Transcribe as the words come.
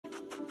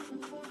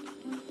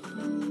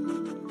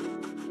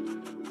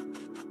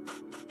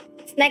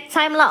Snack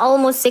time lah,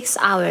 almost 6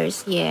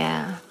 hours.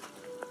 Yeah.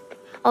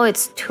 Oh,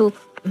 it's 2.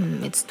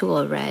 It's 2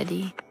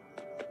 already.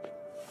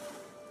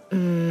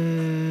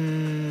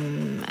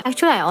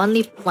 Actually, I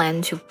only plan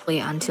to play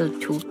until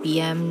 2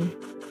 p.m.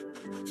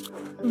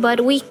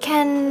 But we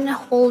can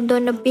hold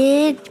on a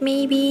bit,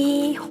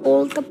 maybe.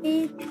 Hold a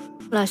bit.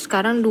 Lah,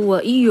 sekarang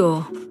 2.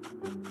 Iya.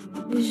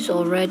 This is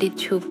already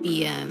 2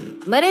 p.m.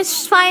 But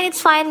it's fine,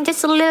 it's fine.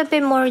 Just a little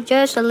bit more,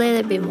 just a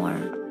little bit more.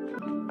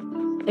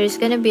 There's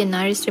gonna be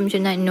another stream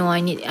tonight. No, I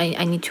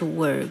need to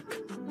work.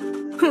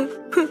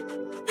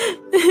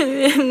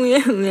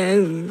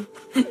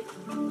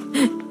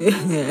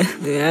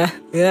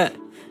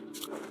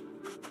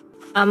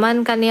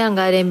 Aman kan ya,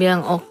 nggak ada yang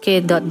bilang oke,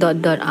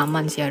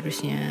 aman sih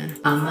harusnya.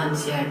 Aman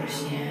sih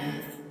harusnya.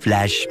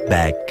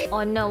 Flashback.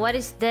 Oh no, what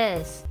is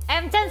this?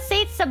 MChan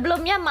said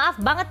sebelumnya maaf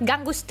banget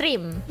ganggu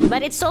stream, but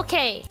it's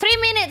okay. 3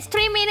 minutes,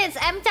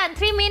 MChan,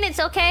 3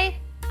 minutes, okay?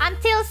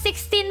 Until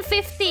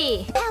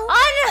 16:50.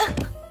 Oh no!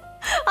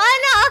 Oh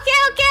no, okay.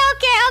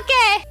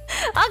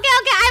 Okay,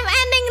 I'm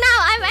ending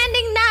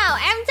now.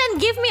 MChan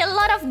give me a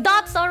lot of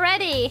dots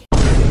already.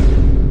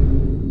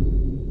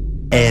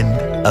 End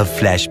of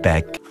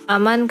flashback.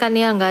 Aman kan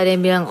ya, nggak ada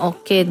yang bilang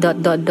oke,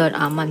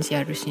 aman sih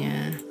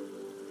harusnya.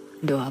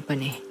 Duh, apa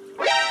nih?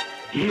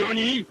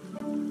 Nani?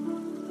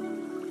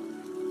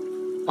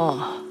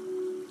 Oh.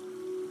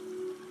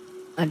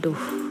 Aduh.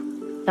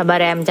 Sabar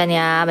ya MChan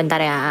ya,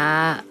 bentar ya.